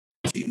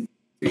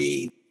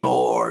Three,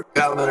 four,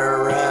 coming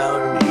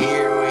around.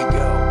 Here we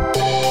go.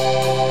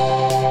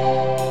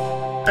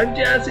 I'm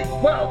Jazzy.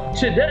 Well,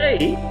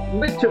 today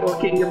we're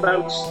talking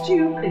about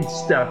stupid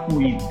stuff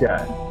we've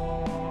done.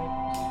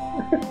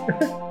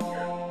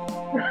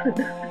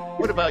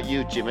 What about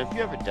you, Jim? Have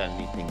you ever done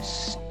anything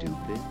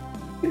stupid?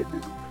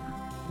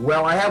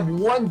 Well, I have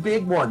one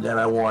big one that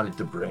I wanted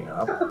to bring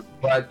up,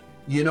 but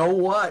you know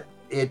what?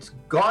 It's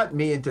got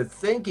me into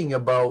thinking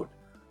about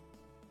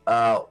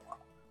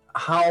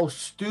how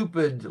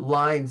stupid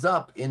lines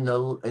up in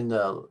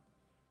the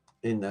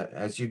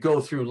as you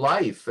go through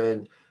life,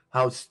 and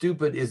how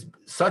stupid is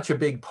such a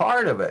big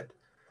part of it.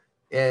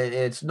 And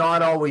it's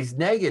not always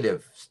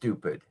negative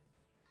stupid,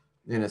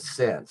 in a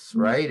sense,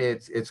 right?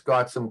 It's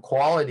got some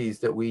qualities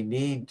that we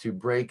need to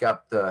break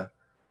up the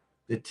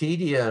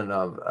tedium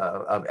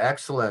of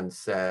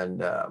excellence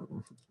and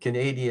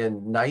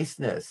Canadian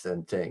niceness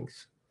and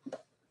things.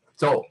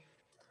 So,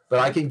 but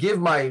I can give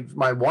my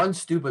one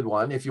stupid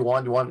one if you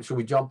want. Should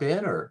we jump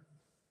in or?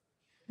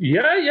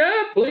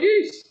 Yeah,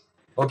 please.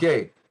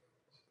 Okay,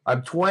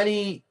 I'm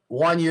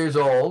 21 years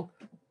old.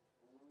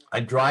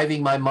 I'm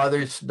driving my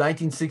mother's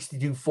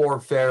 1962 Ford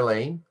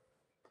Fairlane.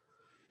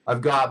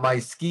 I've got my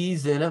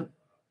skis in it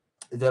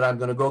that I'm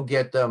going to go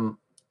get them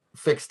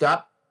fixed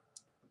up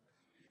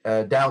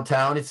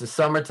downtown. It's the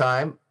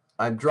summertime.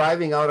 I'm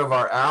driving out of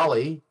our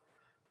alley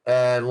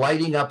and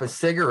lighting up a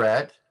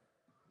cigarette.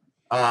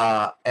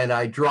 And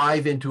I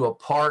drive into a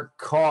parked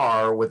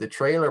car with a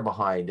trailer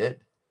behind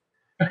it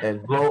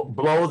and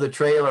blow the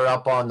trailer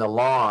up on the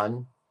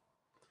lawn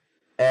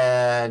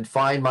and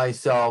find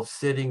myself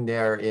sitting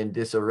there in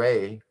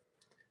disarray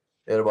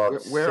at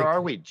about Where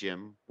are we,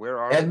 Jim? Where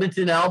are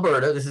Edmonton,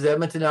 Alberta. This is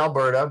Edmonton,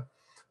 Alberta.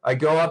 I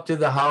go up to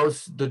the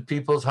house, the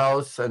people's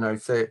house, and I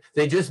say,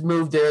 they just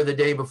moved there the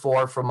day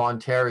before from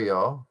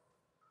Ontario.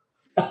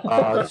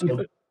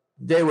 So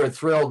they were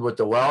thrilled with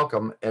the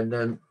welcome, and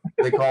then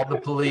they called the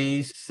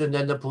police, and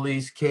then the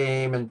police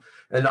came, and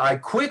I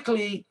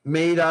quickly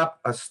made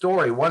up a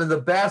story. One of the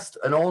best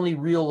and only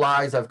real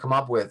lies I've come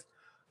up with.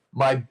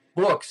 My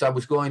books, I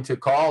was going to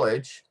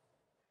college,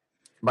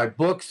 my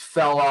books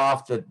fell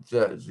off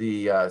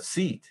the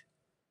seat,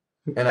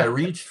 and I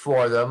reached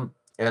for them,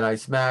 and I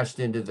smashed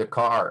into the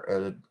car,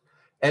 and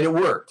it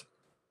worked.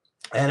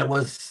 And it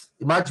was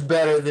much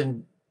better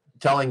than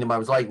telling them I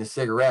was lighting a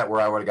cigarette,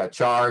 where I would have got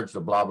charged,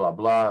 and blah, blah,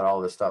 blah, and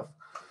all this stuff.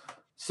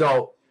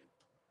 So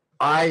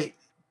it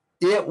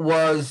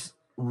was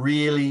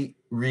really,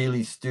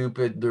 really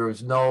stupid. There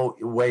was no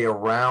way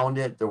around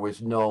it. There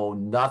was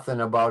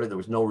nothing about it. There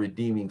was no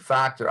redeeming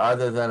factor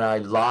other than I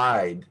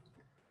lied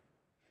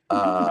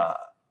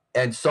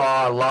and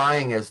saw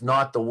lying as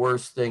not the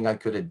worst thing I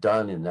could have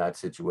done in that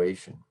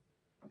situation.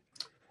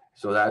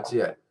 So that's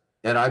it.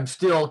 And I'm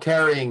still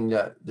carrying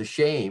the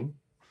shame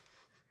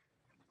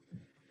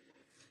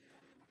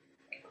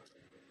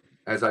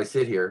as I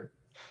sit here.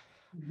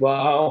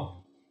 Wow.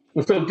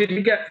 So did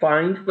you get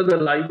fined for the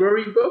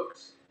library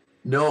books?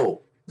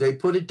 No, they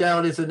put it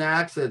down as an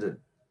accident.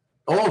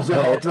 Oh,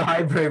 so it's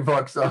library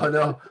books. Oh,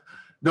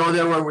 no,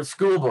 they were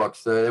school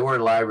books. They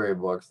weren't library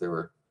books. They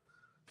were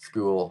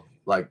school,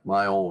 like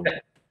my own.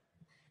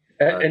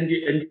 And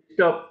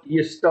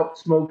you stopped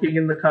smoking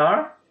in the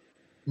car?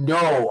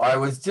 No, I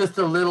was just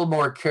a little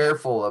more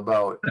careful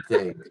about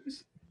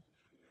things.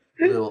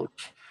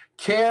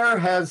 Care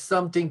has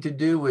something to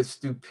do with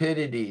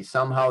stupidity.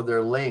 Somehow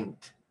they're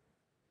linked.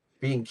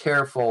 Being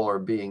careful or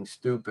being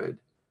stupid,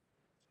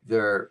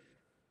 they're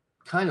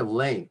kind of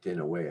linked in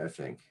a way, I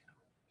think.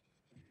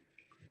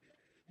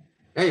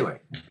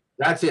 Anyway,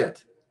 that's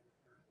it.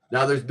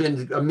 Now, there's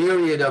been a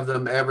myriad of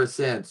them ever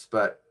since,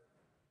 but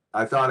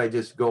I thought I'd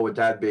just go with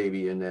that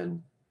baby and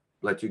then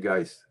let you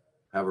guys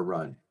have a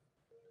run.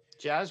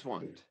 Jazz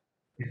one.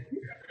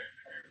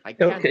 I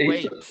can't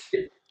wait.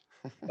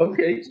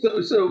 Okay,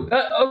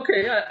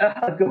 okay,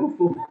 I'll go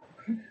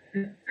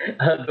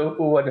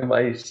for one of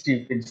my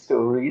stupid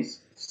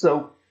stories.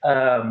 So,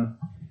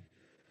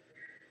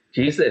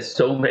 geez, there's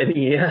so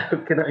many. How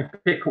can I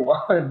pick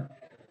one?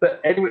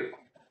 But anyway,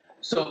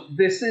 so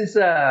this is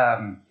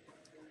as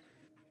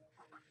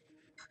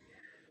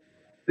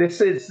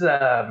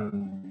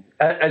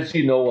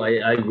you know,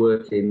 I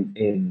work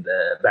in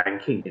the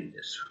banking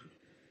industry.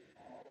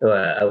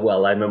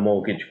 Well, I'm a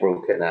mortgage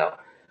broker now,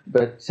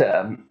 but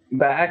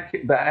back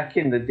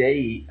in the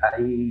day,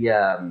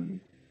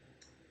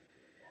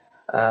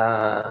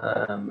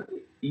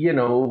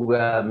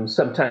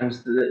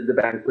 sometimes the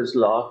bank was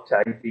locked.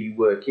 I'd be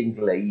working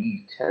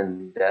late,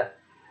 and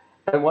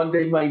one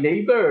day my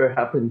neighbor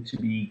happened to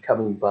be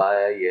coming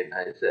by, and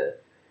I said,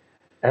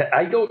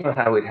 I don't know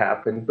how it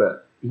happened,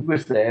 but he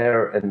was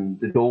there, and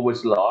the door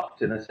was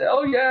locked, and I said,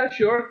 "Oh yeah,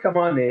 sure, come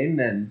on in,"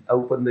 and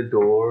opened the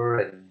door,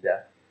 and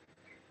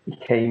he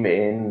came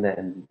in,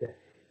 and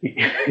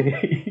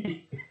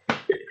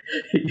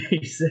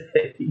he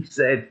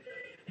said,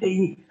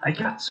 "Hey, I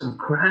got some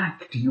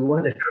crack. Do you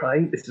want to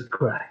try this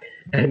crack?"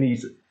 And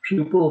his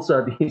pupils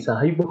on his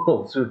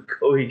eyeballs were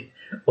going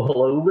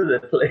all over the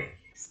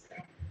place.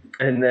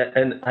 And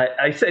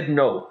I said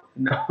no.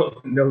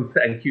 no,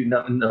 thank you.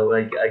 No,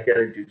 I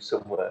gotta do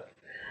some work.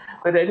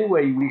 But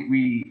anyway,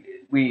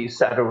 we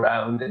sat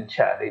around and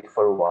chatted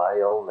for a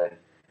while,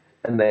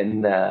 and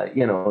then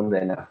and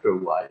then after a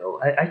while,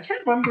 I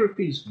can't remember if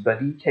his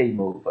buddy came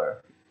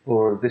over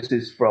or this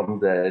is from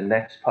the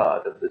next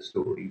part of the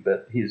story,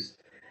 but his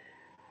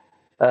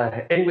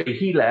anyway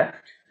he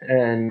left,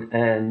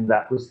 and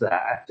that was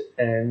that,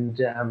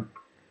 and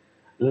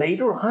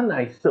later on,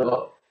 I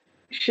thought,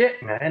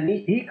 shit, man,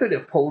 he could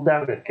have pulled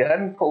out a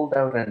gun, pulled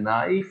out a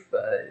knife,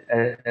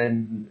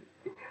 and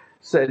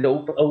said,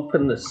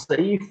 open the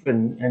safe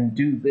and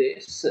do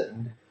this,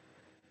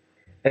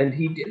 and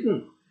he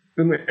didn't.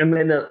 And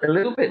then a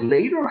little bit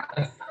later,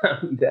 I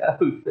found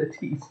out that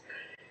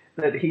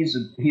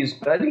his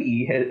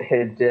buddy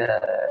had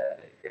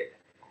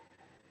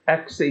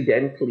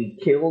accidentally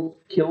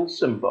killed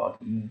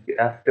somebody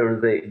after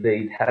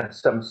they'd had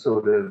some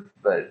sort of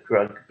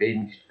drug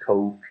binge,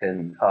 coke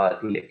and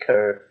hard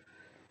liquor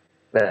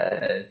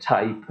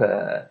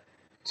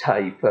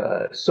type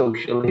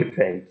social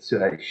event,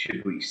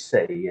 should we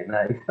say? And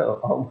I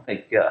thought, oh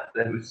my god,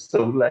 I was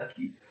so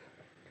lucky.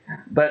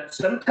 But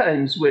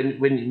sometimes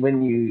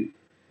when you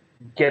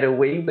get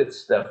away with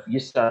stuff, you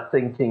start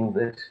thinking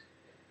that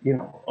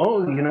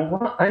oh, you know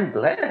what? I'm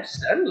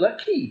blessed. I'm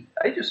lucky.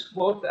 I just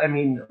walked. I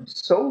mean, I'm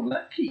so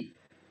lucky.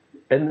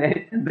 And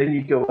then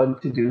you go on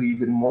to do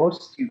even more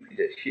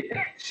stupider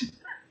shit.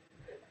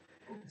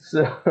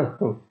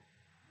 So,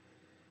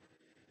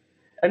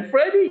 and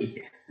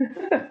Freddie.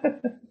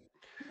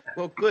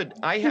 Well, good.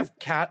 I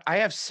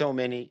have so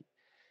many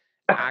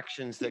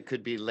actions that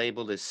could be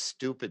labeled as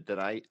stupid that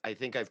I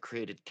think I've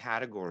created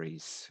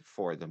categories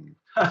for them.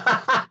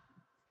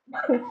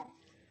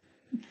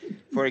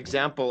 For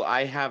example,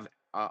 I have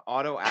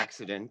auto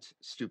accident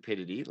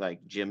stupidity,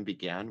 like Jim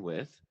began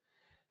with,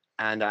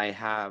 and I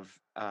have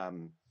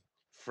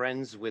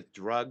friends with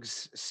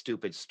drugs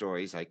stupid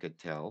stories I could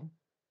tell.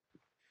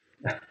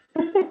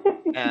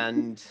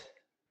 And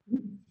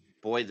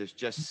boy, there's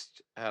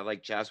just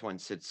like Jaswan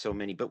said, so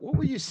many. But what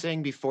were you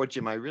saying before,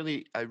 Jim? I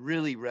really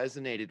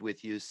resonated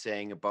with you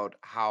saying about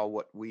how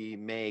what we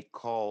may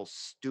call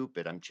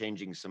stupid, I'm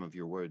changing some of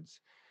your words,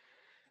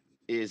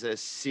 is a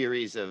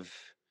series of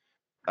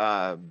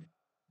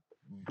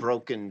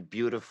broken,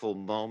 beautiful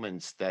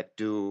moments that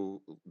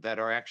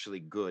are actually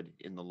good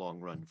in the long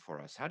run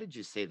for us. How did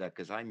you say that?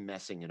 Because I'm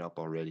messing it up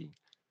already.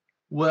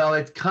 Well,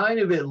 it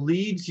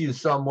leads you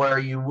somewhere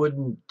you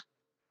wouldn't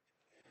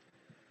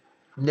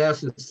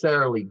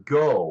necessarily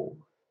go,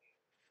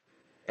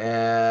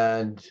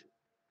 and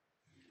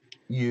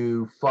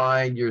you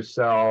find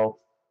yourself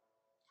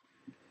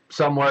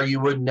somewhere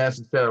you wouldn't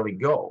necessarily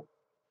go,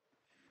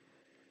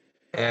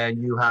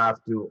 and you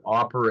have to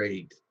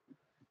operate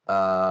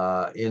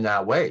in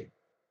that way.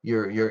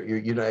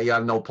 You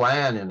have no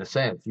plan in a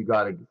sense. You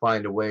got to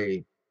find a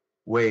way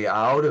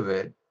out of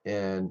it.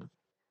 And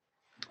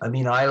I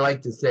mean, I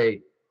like to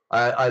say,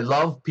 I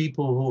love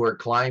people who are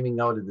climbing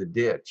out of the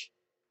ditch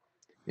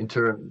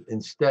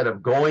instead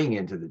of going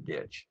into the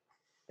ditch.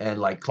 And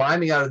like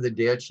climbing out of the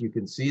ditch, you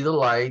can see the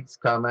lights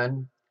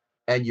coming,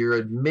 and you're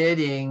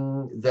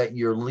admitting that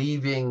you're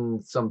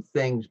leaving some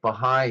things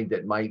behind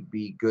that might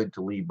be good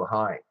to leave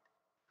behind.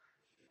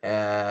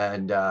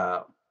 And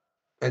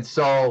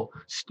so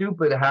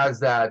stupid has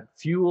that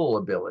fuel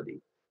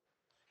ability,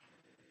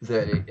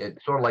 that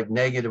it's sort of like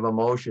negative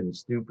emotion,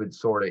 stupid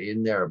sort of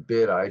in there a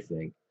bit, I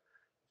think.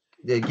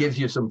 It gives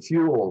you some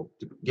fuel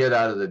to get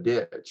out of the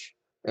ditch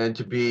and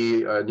to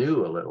be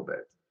new a little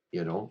bit,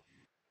 you know?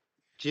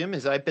 Jim,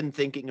 as I've been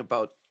thinking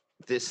about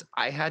this,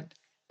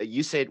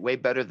 you say it way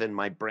better than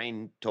my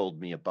brain told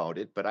me about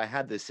it, but I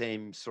had the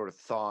same sort of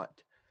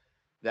thought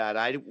that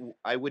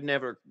I would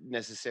never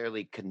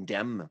necessarily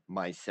condemn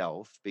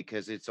myself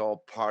because it's all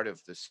part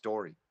of the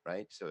story,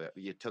 right? So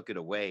you took it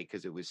away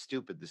because it was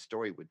stupid, the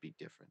story would be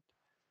different,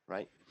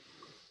 right?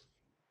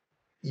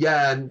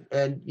 Yeah,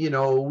 and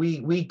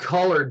we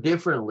color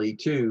differently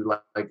too.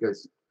 Like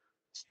as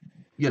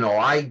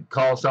I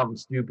call something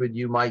stupid,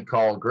 you might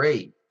call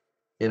great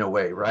in a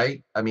way,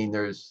 right? I mean,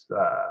 there's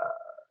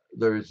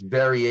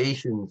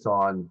variations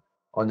on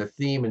the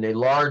theme, and they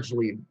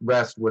largely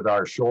rest with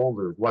our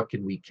shoulders. What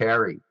can we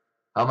carry?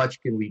 How much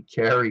can we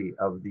carry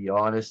of the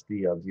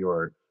honesty of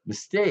your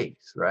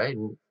mistakes, right?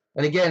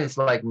 And again, it's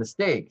like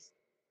mistakes.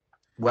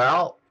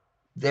 Well,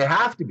 they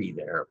have to be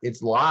there.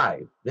 It's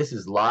live. This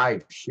is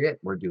live shit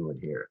we're doing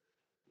here.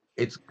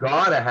 It's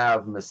got to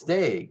have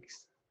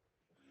mistakes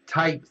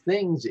type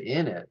things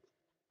in it.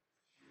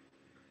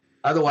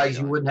 Otherwise,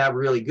 you wouldn't have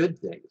really good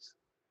things.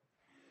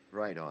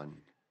 Right on.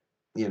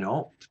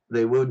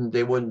 They wouldn't.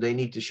 They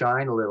need to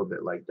shine a little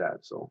bit like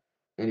that. So,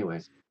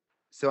 anyways.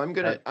 So I'm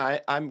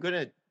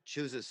gonna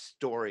choose a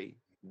story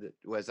that,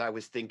 as I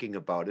was thinking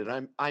about it,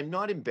 I'm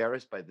not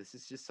embarrassed by this.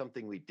 It's just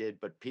something we did,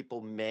 but people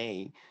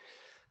may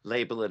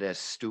label it as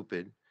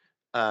stupid.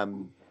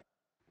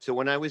 So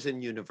when I was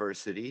in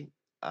university,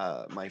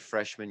 my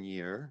freshman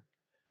year,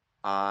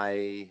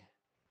 I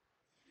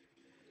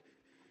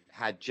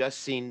had just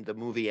seen the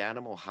movie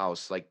Animal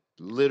House like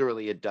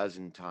literally a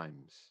dozen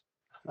times.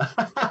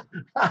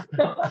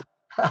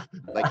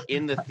 like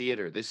in the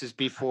theater. This is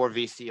before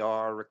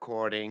VCR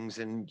recordings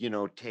and, you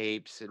know,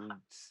 tapes. And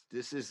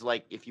this is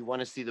like, if you want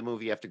to see the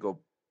movie, you have to go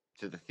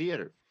to the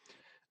theater.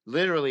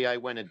 Literally, I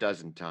went a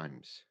dozen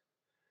times.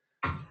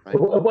 Right?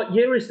 What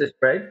year is this,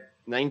 Fred?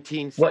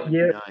 What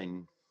year?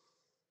 1979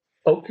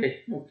 Okay,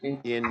 okay.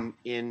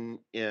 in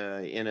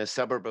a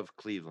suburb of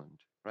Cleveland,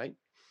 right?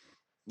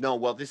 No,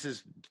 well, this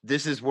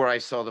is where I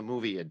saw the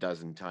movie a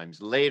dozen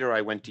times. Later,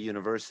 I went to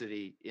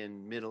university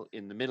in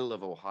the middle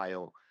of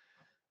Ohio.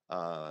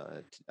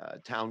 A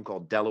town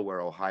called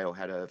Delaware, Ohio,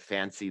 had a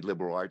fancy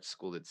liberal arts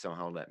school that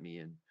somehow let me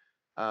in.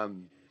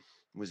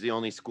 It was the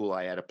only school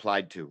I had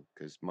applied to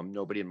because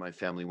nobody in my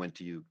family went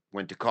to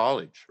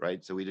college,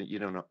 right? So we didn't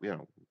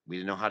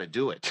know how to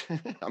do it.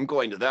 I'm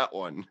going to that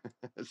one.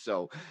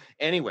 So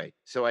anyway,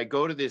 so I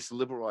go to this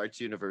liberal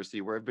arts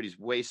university where everybody's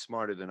way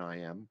smarter than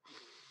I am.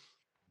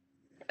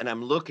 And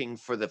I'm looking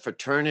for the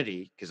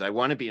fraternity because I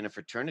want to be in a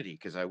fraternity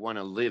because I want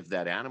to live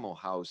that Animal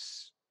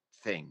House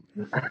thing.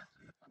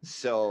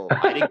 So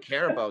I didn't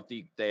care about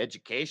the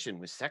education.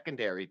 Was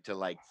secondary to,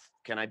 like,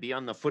 can I be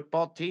on the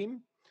football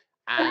team?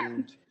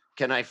 And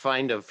can I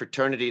find a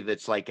fraternity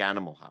that's like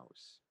Animal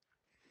House?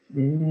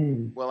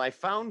 Well, I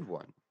found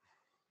one.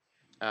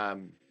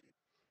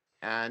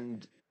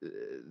 And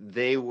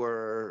they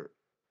were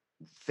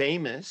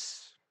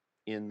famous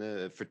in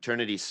the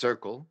fraternity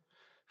circle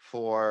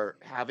for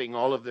having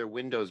all of their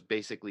windows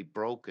basically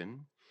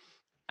broken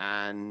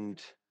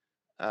and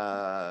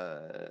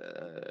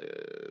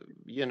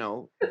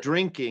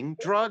drinking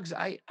drugs.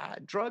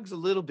 Drugs a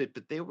little bit,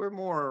 but they were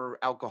more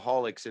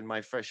alcoholics. In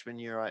my freshman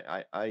year,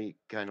 I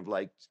kind of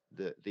liked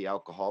the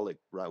alcoholic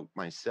route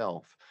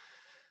myself.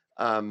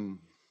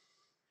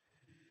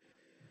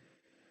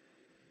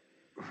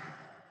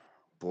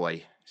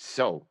 Boy,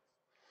 so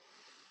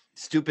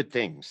stupid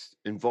things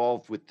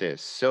involved with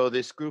this. So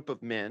this group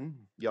of men,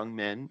 young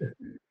men,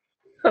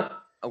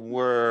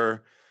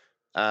 were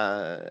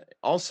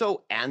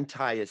also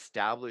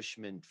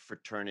anti-establishment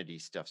fraternity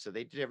stuff. So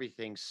they did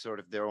everything sort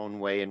of their own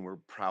way and were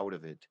proud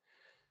of it.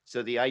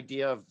 So the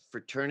idea of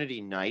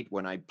fraternity night,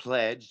 when I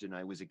pledged and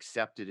I was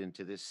accepted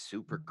into this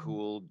super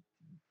cool,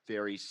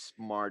 very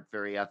smart,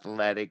 very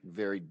athletic,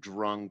 very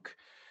drunk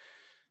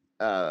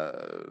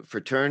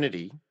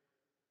fraternity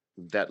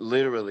that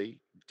literally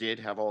did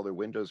have all their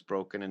windows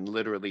broken and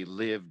literally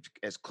lived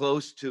as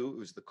close to, it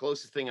was the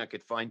closest thing I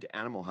could find to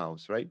Animal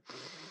House, right?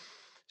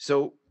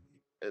 So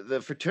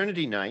the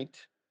fraternity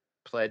night,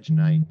 pledge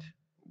night,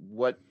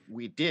 what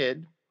we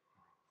did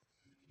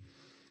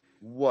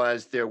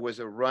was there was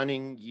a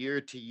running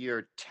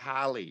year-to-year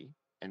tally,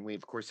 and we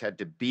of course had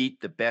to beat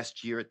the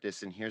best year at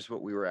this. And here's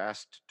what we were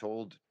asked,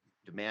 told,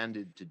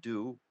 demanded to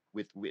do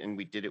and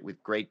we did it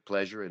with great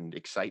pleasure and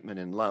excitement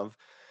and love,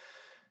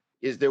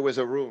 is there was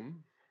a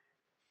room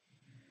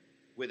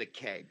with a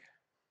keg.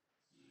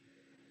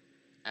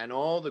 And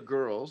all the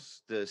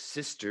girls, the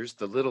sisters,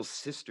 the little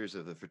sisters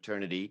of the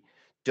fraternity,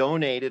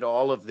 donated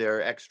all of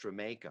their extra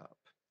makeup.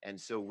 And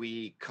so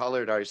we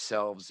colored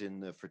ourselves in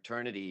the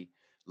fraternity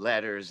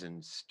letters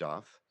and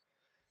stuff.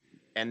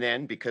 And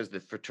then because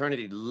the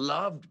fraternity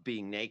loved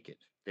being naked,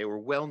 they were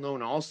well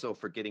known also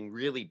for getting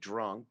really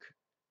drunk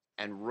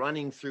and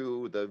running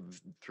through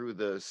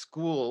the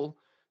school,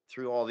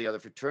 through all the other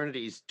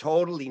fraternities,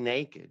 totally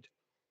naked,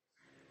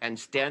 and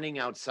standing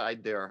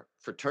outside their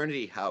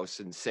fraternity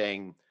house and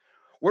saying,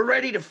 "We're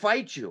ready to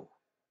fight you."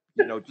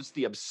 Just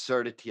the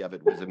absurdity of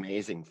it was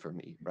amazing for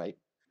me, right?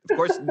 Of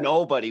course,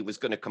 nobody was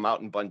going to come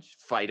out and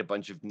fight a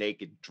bunch of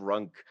naked,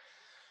 drunk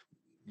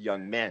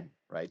young men,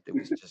 right? It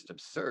was just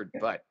absurd.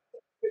 But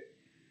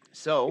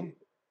so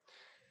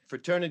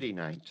fraternity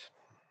night,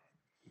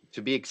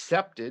 to be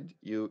accepted,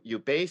 you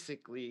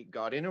basically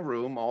got in a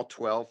room, all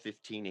 12,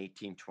 15,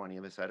 18, 20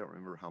 of us. I don't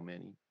remember how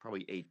many,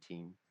 probably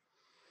 18.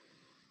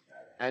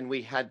 And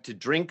we had to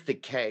drink the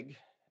keg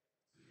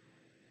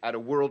at a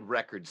world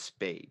record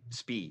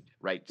speed,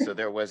 right? So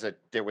there was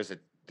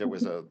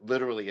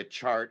literally a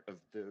chart of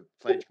the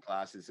pledge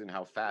classes and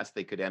how fast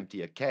they could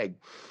empty a keg,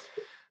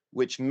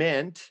 which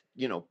meant,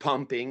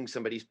 pumping,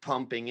 somebody's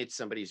pumping it,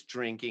 somebody's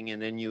drinking,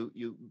 and then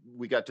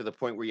we got to the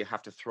point where you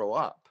have to throw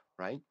up,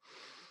 right?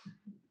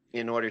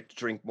 In order to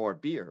drink more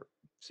beer.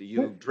 So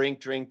you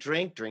drink,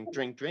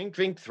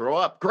 throw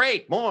up,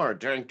 great, more,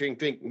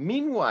 drink.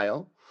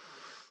 Meanwhile,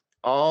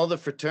 all the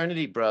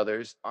fraternity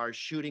brothers are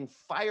shooting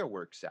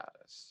fireworks at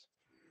us,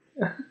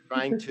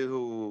 trying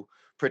to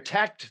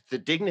protect the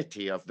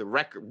dignity of the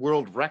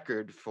world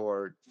record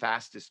for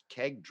fastest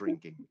keg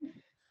drinking.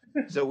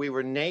 So we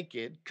were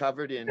naked,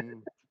 covered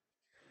in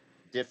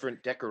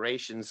different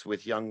decorations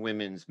with young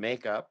women's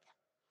makeup,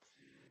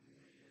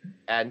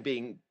 and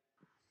being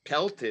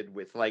pelted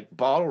with like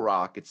bottle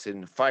rockets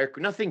and fire.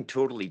 Nothing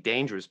totally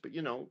dangerous, but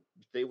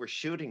they were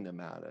shooting them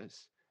at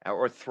us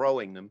or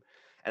throwing them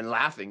and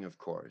laughing, of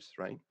course,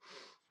 right?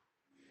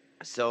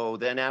 So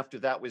then after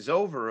that was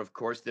over, of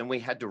course, then we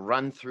had to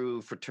run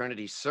through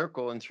fraternity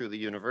circle and through the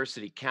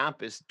university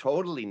campus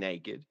totally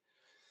naked.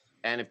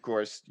 And of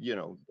course,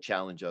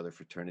 challenge other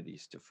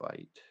fraternities to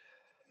fight.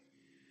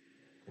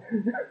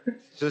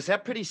 So is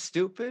that pretty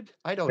stupid?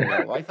 I don't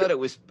know. I thought it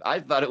was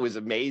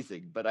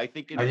amazing, but I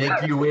think I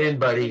think you win,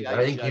 buddy.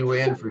 I think you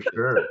win for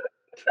sure.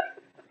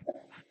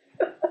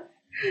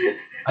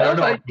 I don't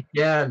know if you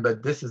can,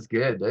 but this is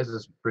good. This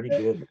is pretty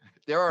good.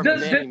 There are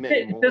many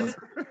more.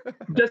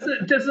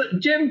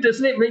 Jim,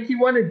 doesn't it make you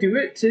want to do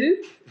it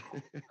too?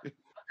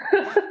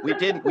 We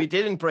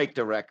didn't break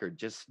the record,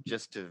 just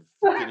to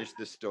finish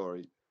the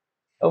story.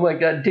 Oh my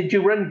God, did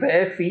you run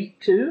bare feet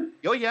too?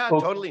 Oh yeah,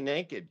 totally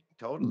naked.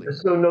 Totally.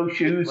 So no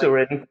shoes or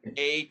anything.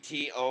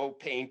 ATO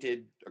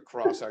painted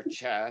across our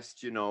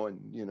chest, and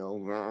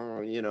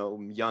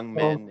young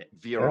men,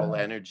 virile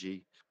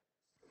energy.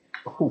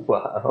 Oh,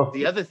 wow.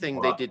 The other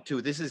thing they did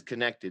too, this is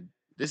connected.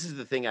 This is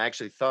the thing I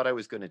actually thought I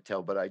was going to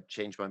tell, but I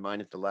changed my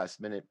mind at the last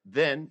minute.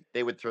 Then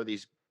they would throw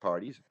these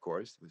parties, of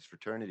course, this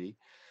fraternity,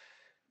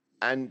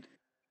 and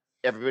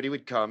everybody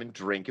would come and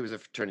drink. It was a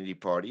fraternity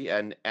party.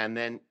 And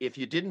then if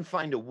you didn't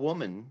find a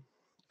woman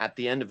at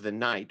the end of the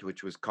night,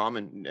 which was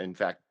common, in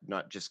fact,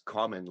 not just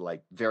common,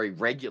 like very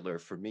regular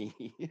for me,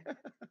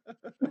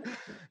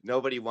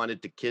 nobody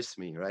wanted to kiss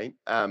me, right?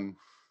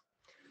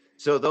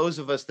 So those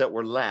of us that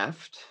were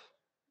left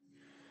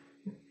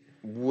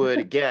would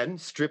again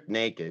strip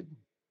naked.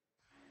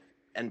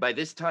 And by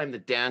this time, the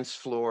dance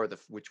floor,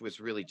 which was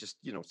really just,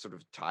 sort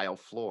of tile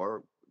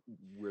floor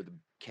where the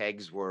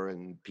kegs were,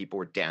 and people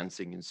were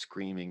dancing and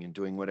screaming and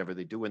doing whatever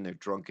they do when they're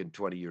drunk and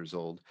 20 years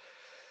old.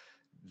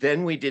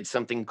 Then we did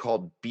something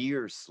called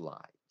beer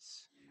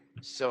slides.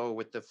 So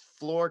with the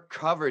floor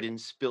covered in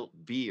spilt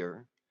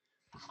beer,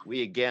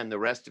 the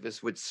rest of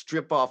us would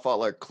strip off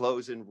all our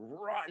clothes and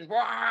run,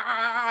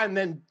 and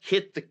then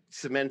hit the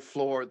cement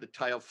floor, the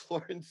tile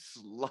floor, and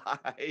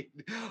slide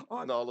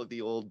on all of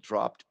the old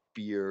dropped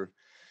beer.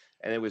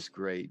 And it was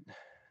great.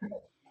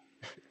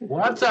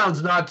 Well, that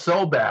sounds not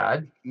so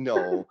bad.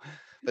 No,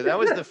 but that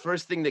was the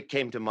first thing that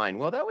came to mind.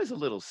 Well, that was a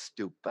little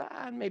stupid.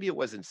 Maybe it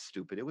wasn't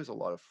stupid. It was a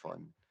lot of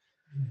fun.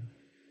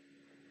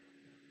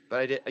 But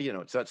I did,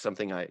 it's not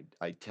something I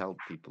tell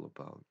people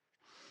about.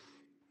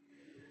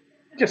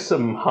 Just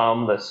some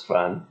harmless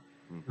fun.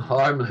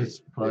 Harmless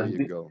fun.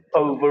 There you go.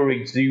 Over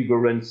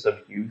exuberance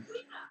of youth.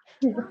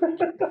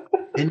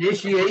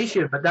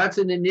 Initiation, but that's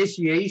an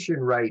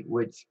initiation rite,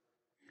 which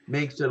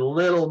makes it a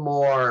little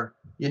more.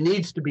 It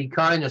needs to be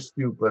kind of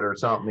stupid or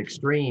something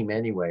extreme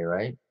anyway,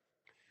 right?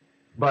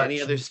 But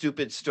any other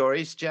stupid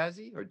stories,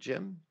 Jazzy or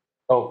Jim?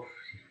 Oh,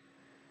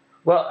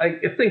 well,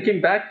 thinking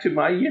back to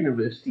my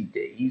university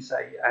days,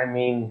 I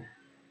mean,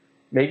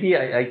 maybe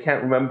I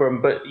can't remember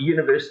them, but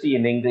university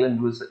in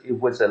England was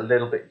a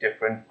little bit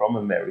different from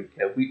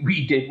America.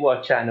 We did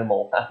watch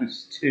Animal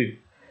House too,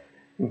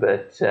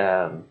 but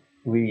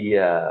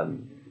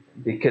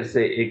because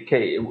it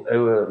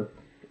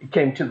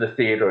came to the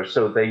theater,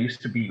 so there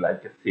used to be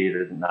like a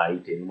theater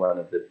night in one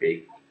of the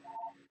big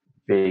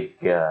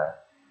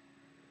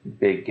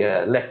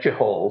lecture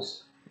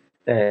halls,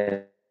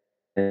 and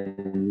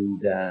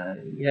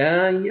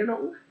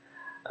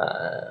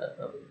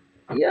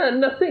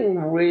nothing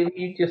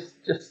really,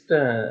 just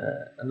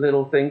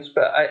little things.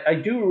 But I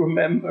do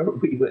remember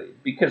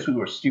because we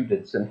were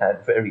students and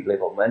had very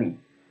little money,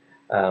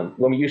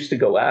 when we used to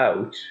go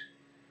out,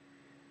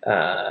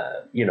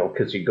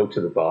 because you go to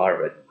the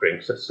bar and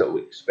drinks are so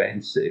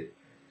expensive.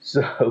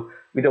 So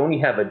we'd only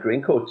have a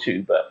drink or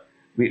two, but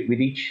we'd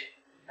each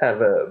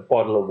have a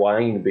bottle of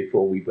wine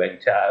before we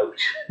went out.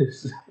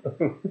 So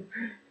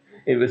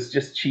it was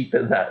just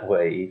cheaper that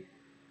way.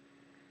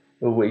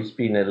 Always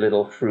been a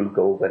little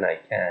frugal when I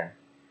can.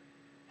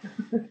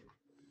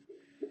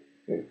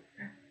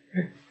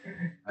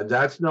 And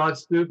that's not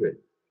stupid.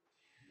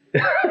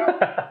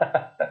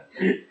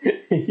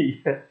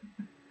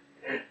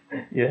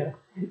 Yeah.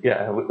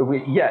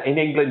 In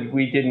England,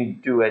 we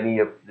didn't do any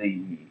of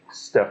the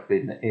stuff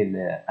in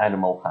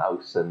Animal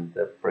House and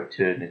the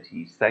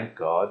fraternities. Thank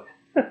God.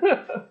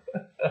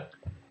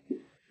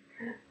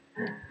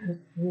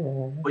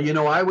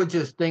 Well, I was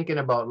just thinking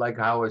about like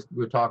how we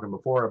were talking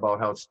before about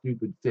how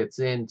stupid fits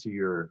into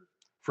your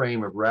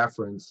frame of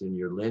reference and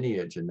your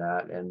lineage and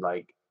that, and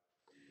like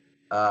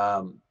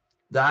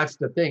that's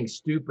the thing.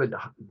 Stupid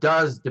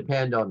does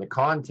depend on the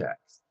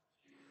context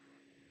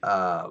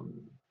of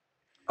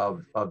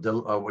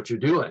what you're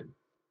doing,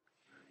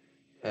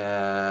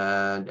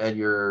 and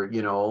you're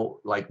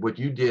like what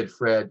you did,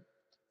 Fred,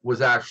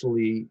 was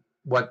actually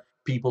what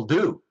people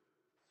do.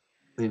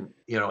 And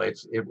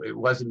it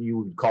wasn't, you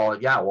would call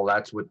it, well,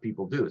 that's what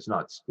people do. It's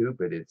not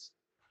stupid, it's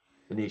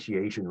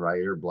initiation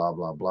rite or blah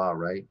blah blah,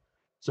 right?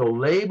 So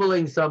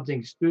labeling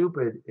something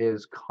stupid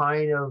is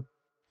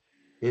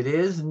it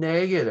is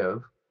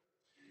negative,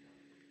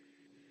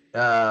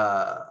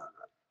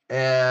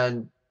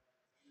 and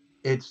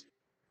it's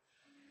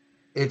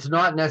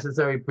not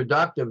necessarily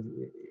productive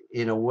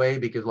in a way,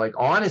 because like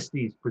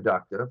honesty is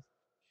productive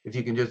if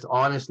you can just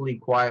honestly,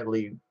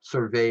 quietly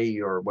survey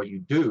what you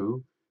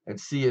do and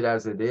see it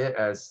as it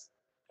is,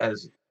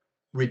 as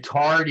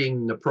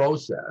retarding the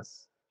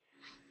process,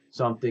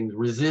 something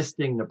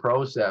resisting the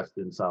process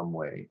in some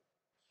way,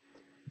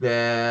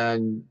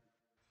 then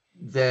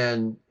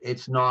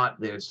it's not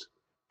this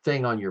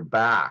thing on your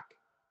back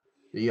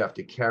that you have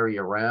to carry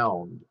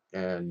around,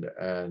 and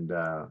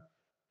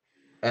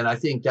I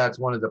think that's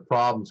one of the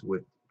problems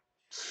with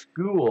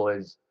school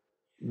is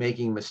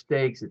making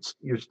mistakes.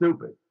 You're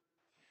stupid.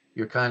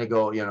 You're kind of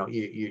go,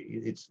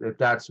 it's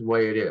that's the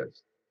way it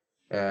is,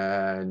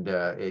 and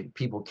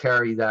people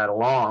carry that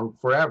along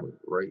forever,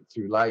 right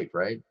through life,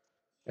 right?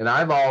 And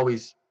I've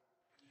always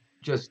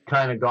just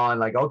kind of gone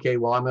like, okay,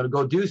 well, I'm going to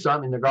go do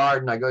something in the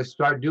garden. I go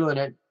start doing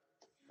it,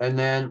 and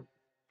then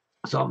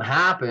something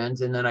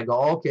happens, and then I go,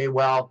 okay,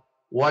 well,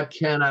 what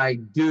can I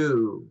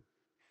do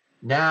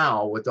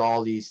now with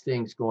all these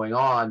things going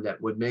on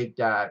that would make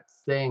that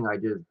thing I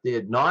just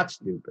did not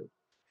stupid?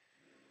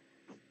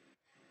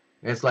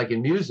 And it's like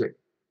in music,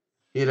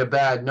 hit a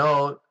bad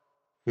note,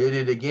 hit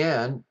it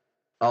again,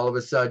 all of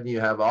a sudden you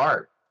have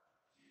art,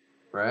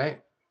 right?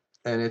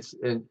 And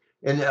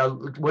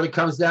what it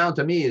comes down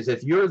to me is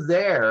if you're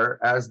there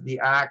as the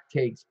act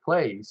takes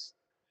place,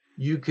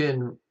 you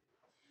can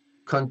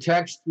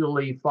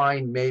contextually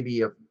find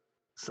maybe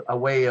a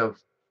way of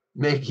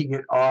making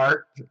it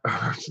art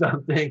or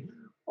something,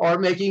 or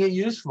making it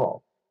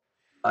useful.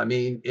 I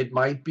mean, it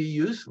might be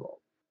useful.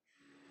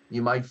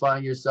 You might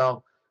find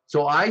yourself.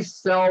 So I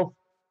self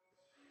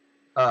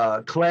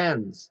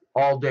cleanse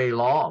all day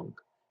long.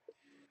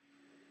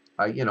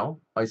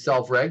 I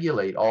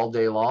self-regulate all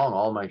day long,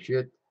 all my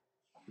shit,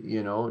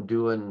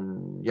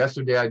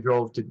 yesterday I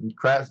drove to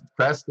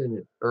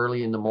Creston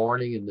early in the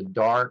morning in the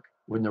dark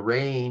when the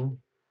rain,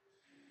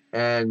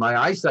 and my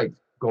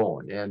eyesight's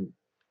going, and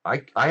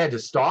I had to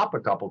stop a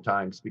couple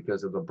times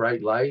because of the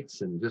bright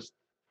lights, and just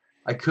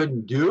I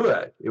couldn't do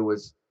it.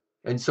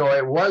 And so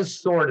it was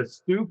sort of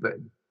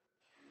stupid,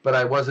 but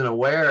I wasn't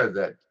aware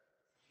that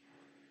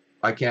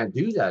I can't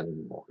do that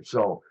anymore.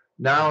 So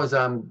now as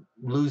I'm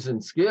losing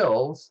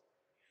skills,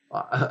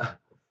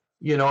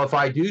 if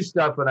I do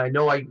stuff and I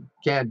know I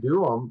can't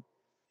do them,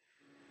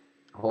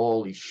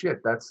 holy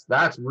shit, that's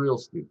real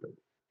stupid.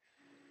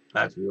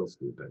 That's real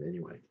stupid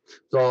anyway.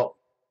 So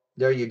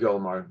there you go,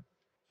 my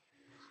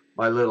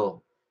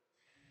little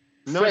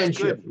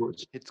friendship.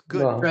 It's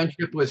good.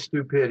 Friendship with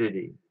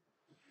stupidity.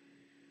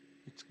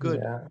 It's good.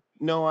 Yeah.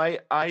 No, I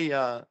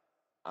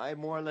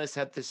more or less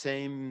had the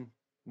same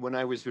when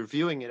I was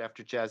reviewing it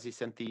after Jazzy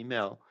sent the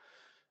email.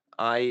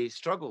 I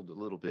struggled a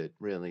little bit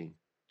really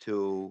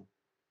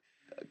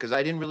because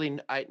I didn't really.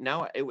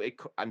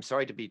 I'm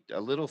sorry to be a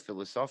little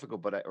philosophical,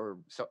 but or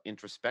so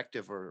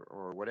introspective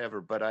or whatever.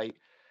 But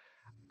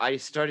I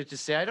started to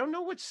say, I don't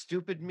know what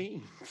stupid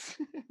means.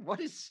 What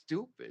is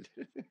stupid?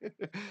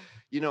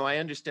 I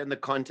understand the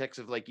context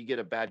of like you get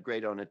a bad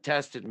grade on a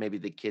test and maybe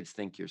the kids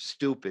think you're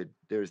stupid.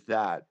 There's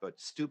that. But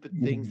stupid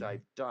things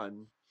I've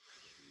done,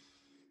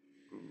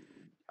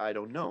 I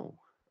don't know.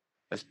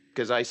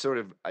 Because I sort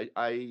of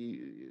I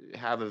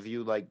have a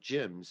view like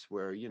Jim's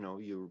where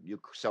you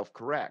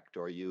self-correct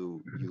or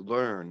you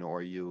learn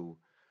or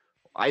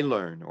I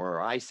learn or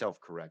I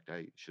self-correct.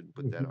 I shouldn't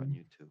put that on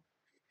you too.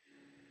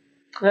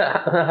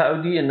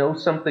 How do you know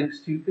something's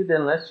stupid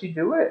unless you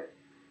do it?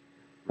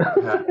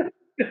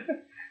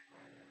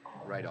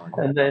 Right on.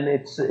 And then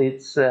it's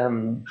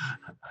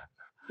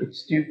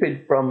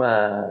stupid from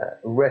a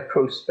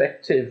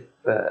retrospective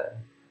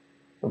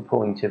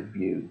point of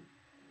view.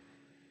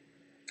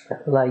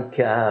 Like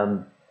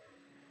you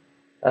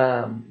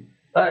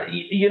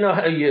know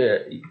how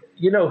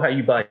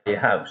you buy a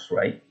house,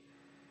 right?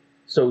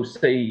 So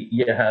say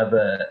you have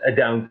a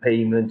down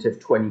payment of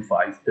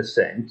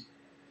 25%.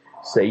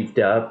 Saved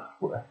up,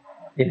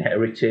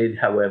 inherited,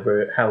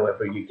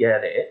 however you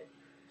get it.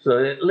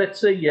 So let's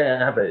say you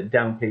have a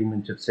down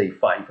payment of say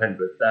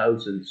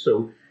 500,000.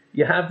 So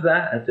you have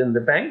that, and the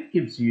bank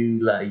gives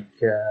you like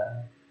they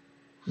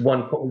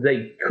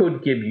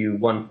could give you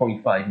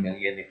 1.5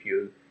 million if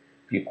you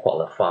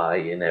qualify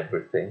and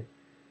everything.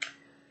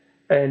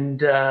 And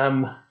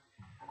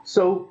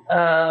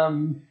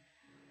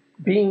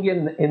being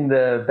in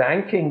the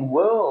banking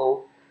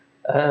world,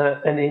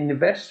 an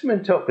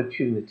investment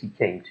opportunity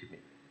came to me.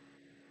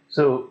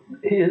 So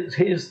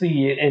here's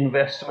the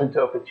investment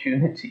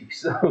opportunity.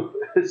 So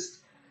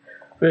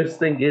first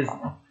thing is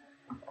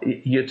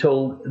you're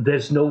told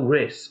there's no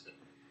risk.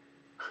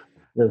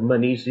 The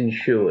money's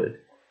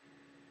insured.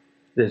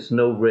 There's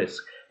no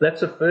risk.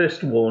 That's a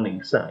first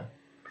warning sign.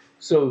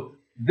 So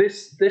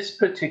this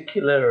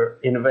particular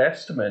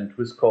investment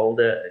was called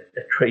a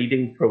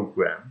trading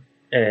program,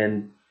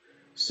 and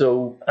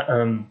so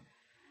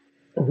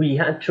we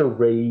had to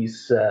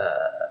raise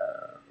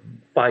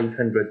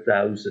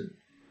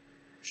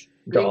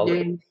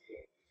 $500,000,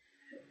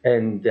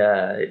 and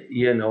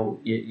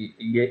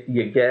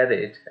you get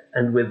it,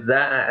 and with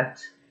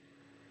that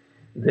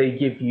they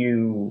give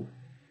you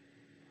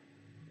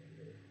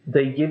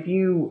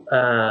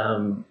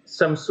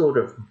some sort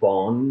of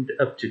bond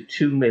up to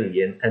 2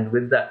 million, and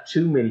with that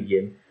 2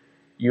 million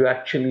you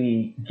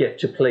actually get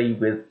to play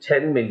with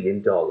 $10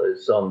 million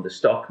on the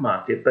stock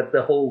market, but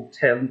the whole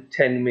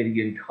 $10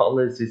 million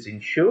is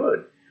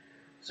insured,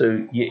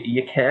 so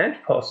you can't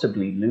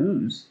possibly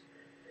lose.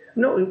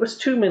 No, it was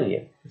 2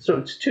 million. So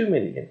it's 2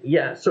 million.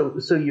 Yeah. So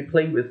you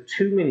play with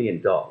 $2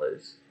 million,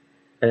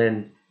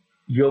 and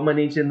your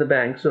money's in the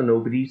bank, so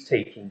nobody's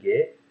taking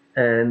it,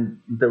 and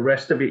the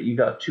rest of it you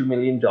got $2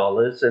 million,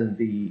 and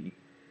the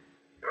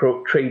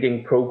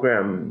trading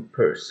program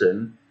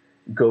person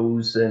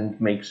goes and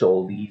makes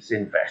all these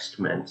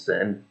investments.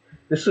 And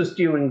this was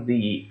during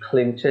the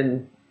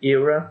Clinton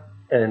era,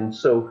 and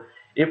so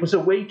it was a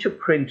way to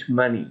print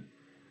money.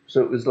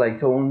 So it was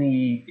like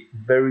only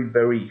very,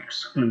 very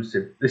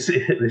exclusive. This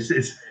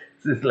is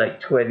like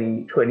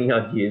 20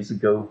 odd years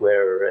ago,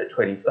 where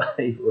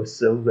 25 or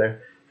so,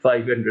 where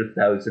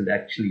 500,000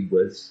 actually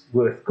was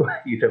worth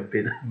quite a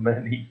bit of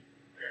money,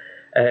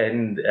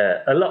 and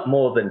a lot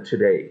more than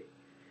today.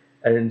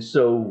 And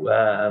so,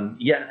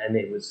 yeah, and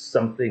it was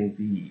something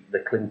the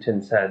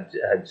Clintons had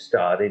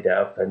started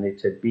up, and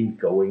it had been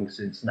going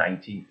since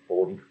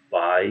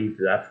 1945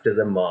 after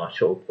the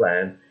Marshall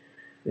Plan.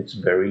 It's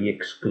very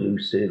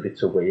exclusive.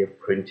 It's a way of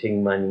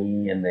printing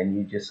money, and then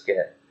you just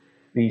get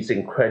these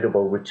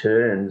incredible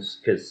returns,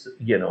 because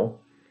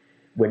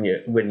when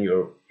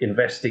you're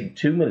investing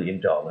 $2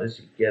 million,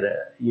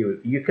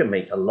 you can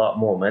make a lot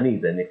more money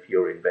than if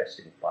you're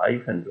investing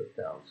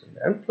 500,000,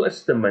 and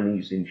plus the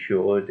money's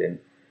insured and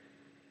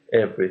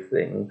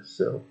everything.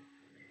 So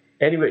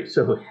anyway,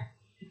 so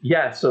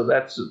yeah, so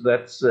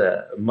that's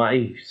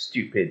my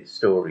stupid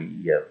story.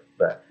 Yeah,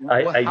 but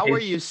Well, I how are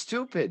did. you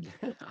stupid?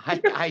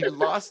 I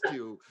lost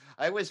you.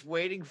 I was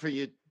waiting for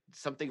you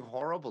something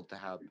horrible to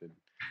happen.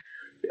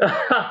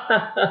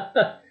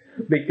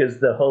 Because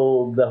the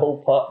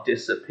whole pot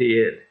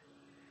disappeared,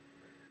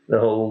 the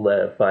whole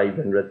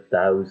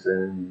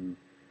 500,000.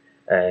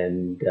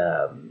 And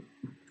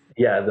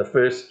yeah, the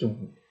first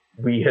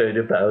we heard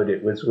about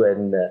it was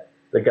when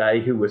the guy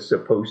who was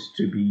supposed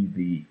to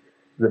be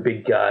the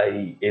big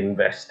guy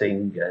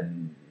investing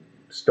and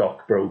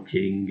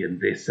stockbroking and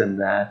this and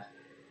that,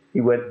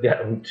 he went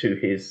down to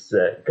his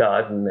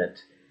garden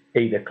at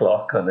 8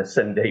 o'clock on a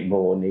Sunday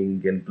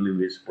morning and blew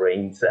his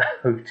brains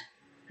out.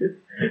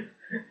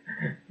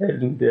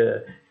 and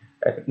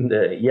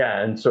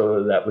yeah, and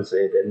so that was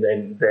it.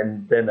 And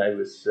then I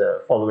was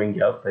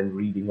following up and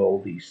reading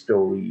all these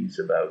stories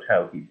about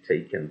how he'd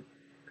taken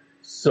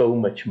so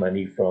much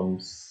money from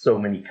so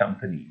many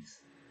companies,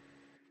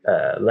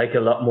 like a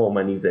lot more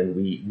money than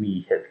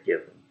we had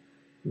given.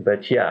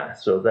 But yeah,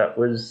 so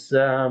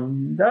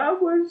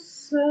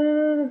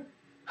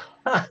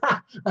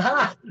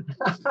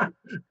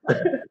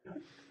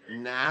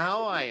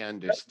Now I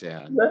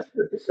understand.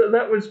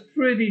 that was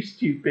pretty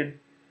stupid.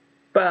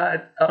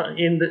 But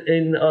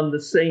in on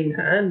the same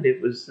hand,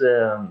 it was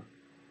a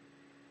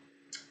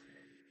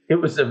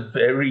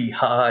very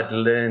hard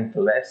learned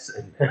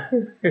lesson.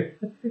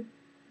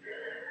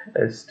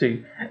 as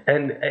to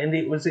and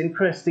it was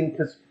interesting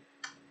because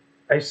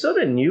I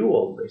sort of knew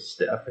all this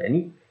stuff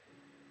anyway.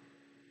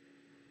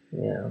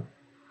 Yeah.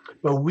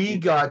 But we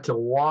got to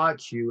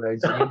watch you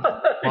as you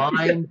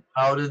climbed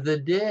out of the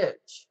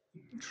ditch.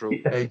 True.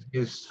 As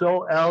you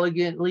so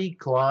elegantly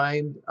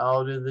climbed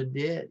out of the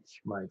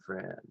ditch, my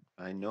friend.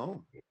 I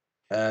know.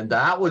 And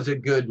that was a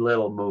good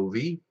little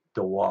movie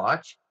to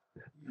watch.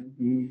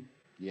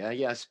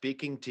 Yeah.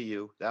 Speaking to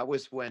you, that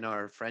was when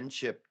our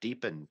friendship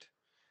deepened.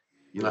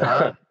 You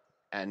Uh-huh.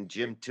 and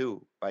Jim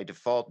too. By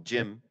default,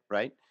 Jim,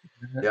 right?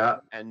 Yeah.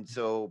 And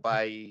so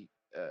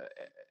uh,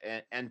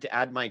 and to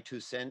add my 2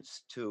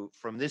 cents to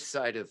from this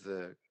side of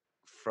the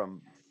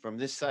from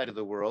this side of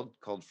the world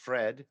called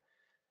Fred,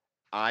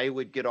 I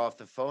would get off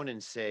the phone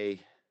and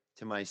say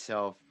to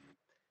myself,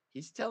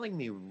 he's telling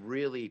me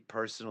really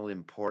personal,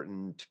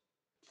 important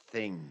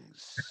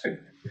things.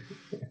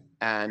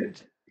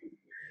 And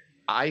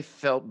I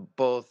felt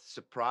both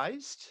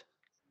surprised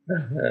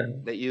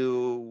that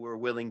you were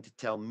willing to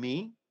tell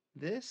me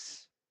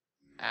this,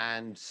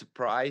 and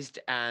surprised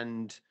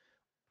and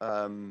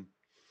um,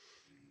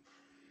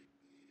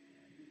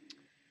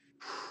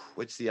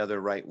 what's the other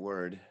right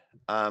word?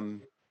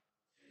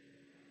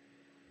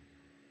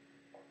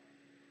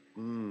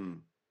 Hmm.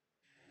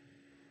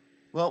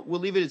 Well, we'll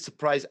leave it at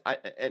surprise.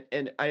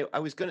 I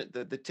was gonna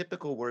the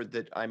typical word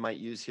that I might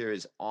use here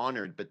is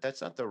honored, but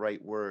that's not the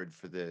right word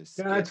for this.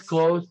 Yeah, it's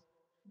close.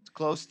 It's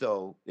close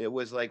though. It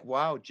was like,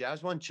 wow,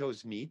 Jaswan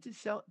chose me to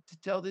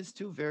tell this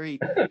to. Very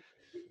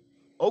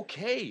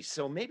okay.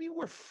 So maybe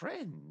we're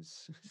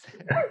friends.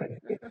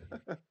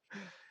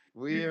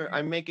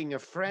 I'm making a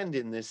friend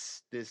in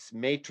this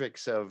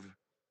matrix of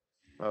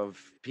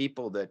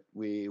people that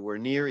we were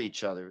near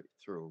each other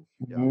through.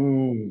 Yeah,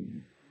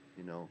 Mm.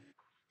 you know.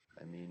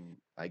 I mean,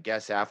 I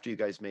guess after you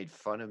guys made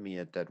fun of me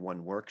at that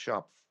one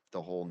workshop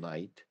the whole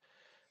night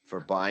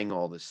for buying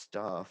all this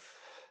stuff.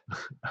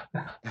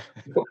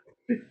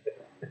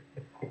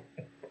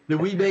 Did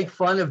we make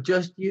fun of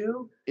just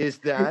you? Is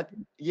that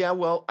yeah,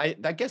 well, I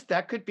guess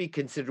that could be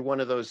considered one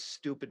of those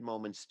stupid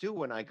moments too,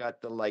 when I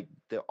got the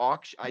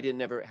auction. I didn't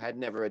never had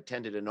never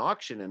attended an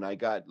auction, and I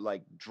got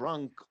like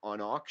drunk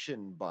on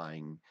auction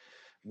buying,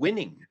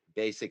 winning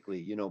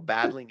basically,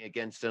 battling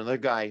against another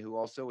guy who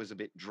also was a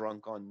bit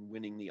drunk on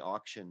winning the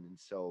auction. And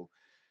so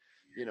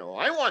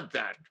I want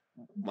that,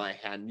 my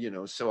hand,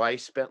 so I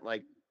spent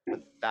like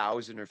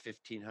 $1,000 or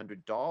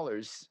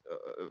 $1,500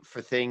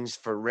 for things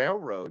for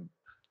railroad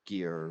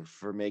gear,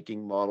 for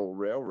making model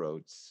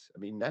railroads. I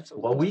mean, that's a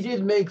Well, we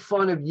didn't make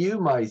fun of you,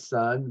 my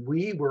son.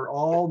 We were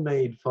all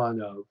made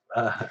fun of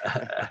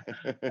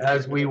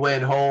as we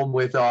went home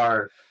with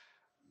our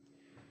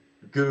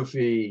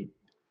goofy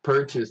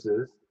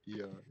purchases.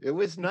 Yeah, it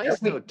was nice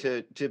though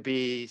to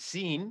be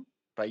seen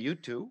by you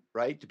two,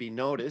 right? To be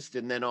noticed,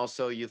 and then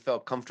also you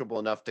felt comfortable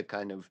enough to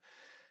kind of,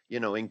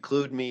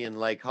 include me in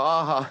like,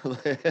 ha ha.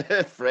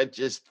 Fred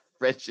just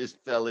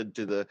fell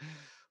into the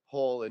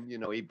hole, and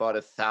he bought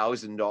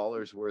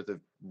 $1,000 worth of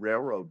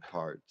railroad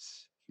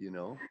parts.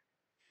 Yeah.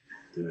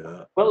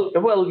 Well,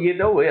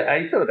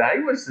 I thought I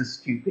was the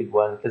stupid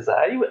one because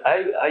I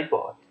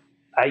bought,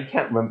 I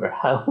can't remember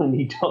how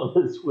many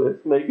dollars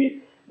worth.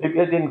 Maybe I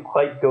didn't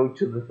quite go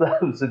to the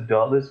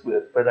 $1,000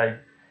 worth, but I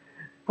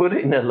put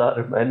in a lot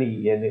of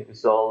money, and it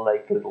was all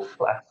like little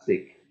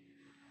plastic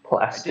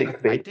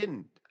bits.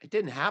 I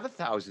didn't have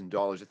 $1,000.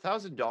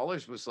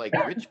 $1,000 was like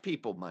rich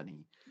people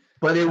money.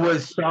 But it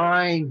was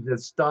signed. The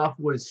stuff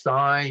was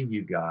signed,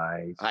 you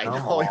guys. I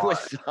know it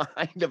was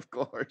signed, of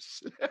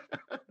course.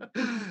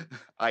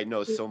 I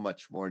know so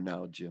much more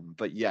now, Jim.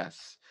 But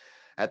yes,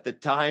 at the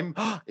time,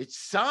 it's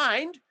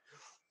signed.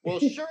 Well,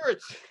 sure,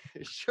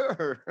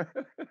 sure.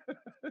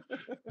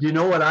 You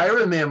know what I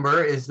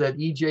remember is that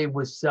EJ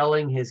was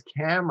selling his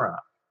camera,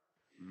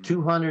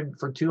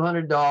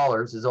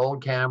 $200, his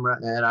old camera,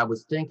 and I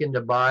was thinking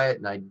to buy it,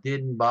 and I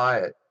didn't buy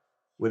it.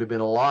 Would have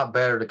been a lot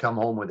better to come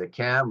home with a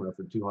camera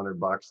for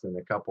 $200 than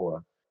a couple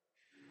of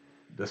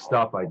the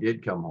stuff I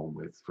did come home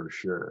with, for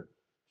sure.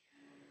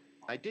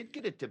 I did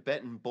get a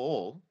Tibetan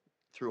bowl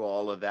through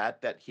all of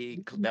that that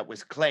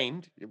was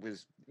claimed. It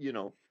was,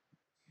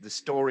 the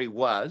story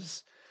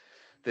was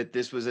that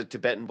this was a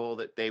Tibetan bowl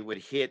that they would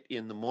hit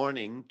in the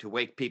morning to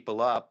wake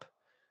people up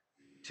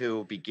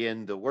to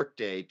begin the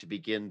workday, to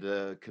begin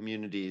the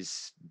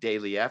community's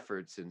daily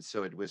efforts. And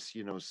so it was,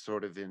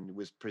 it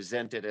was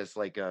presented as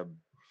like a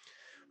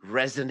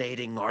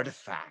resonating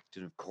artifact.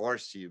 And of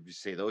course, you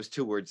say those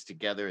two words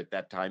together at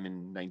that time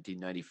in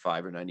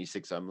 1995 or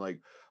 96, I'm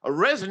like, a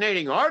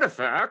resonating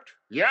artifact?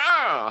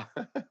 Yeah.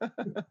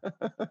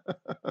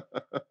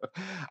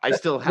 I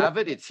still have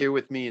it. It's here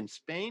with me in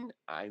Spain.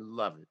 I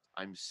love it.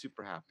 I'm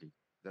super happy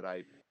that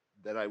I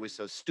was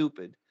so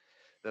stupid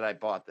that I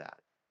bought that.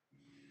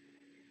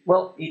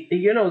 Well,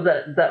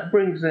 that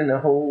brings in a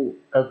whole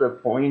other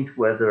point,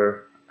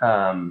 whether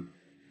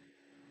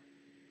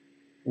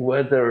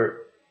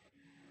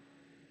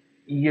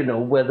you're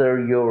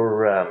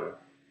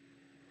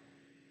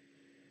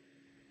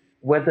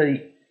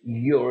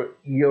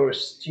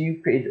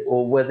stupid,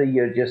 or whether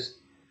you're just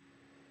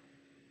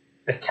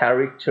a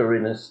character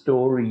in a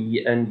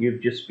story and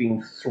you've just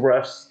been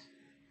thrust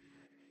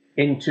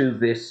into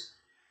this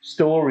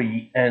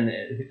story, and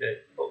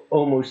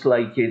almost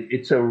like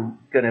it's going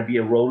to be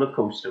a roller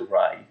coaster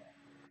ride,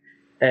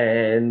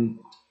 and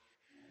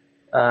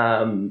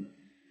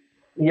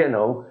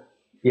you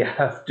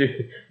have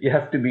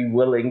to be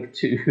willing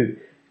to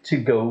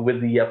go with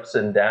the ups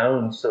and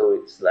downs. So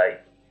it's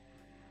like,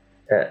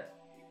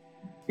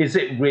 is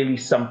it really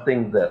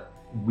something that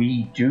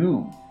we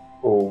do,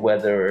 or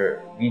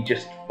whether we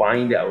just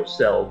find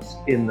ourselves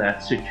in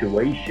that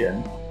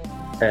situation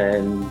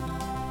and,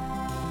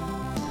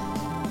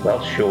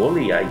 well,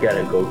 surely I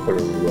gotta go for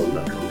a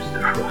roller coaster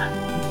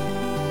ride.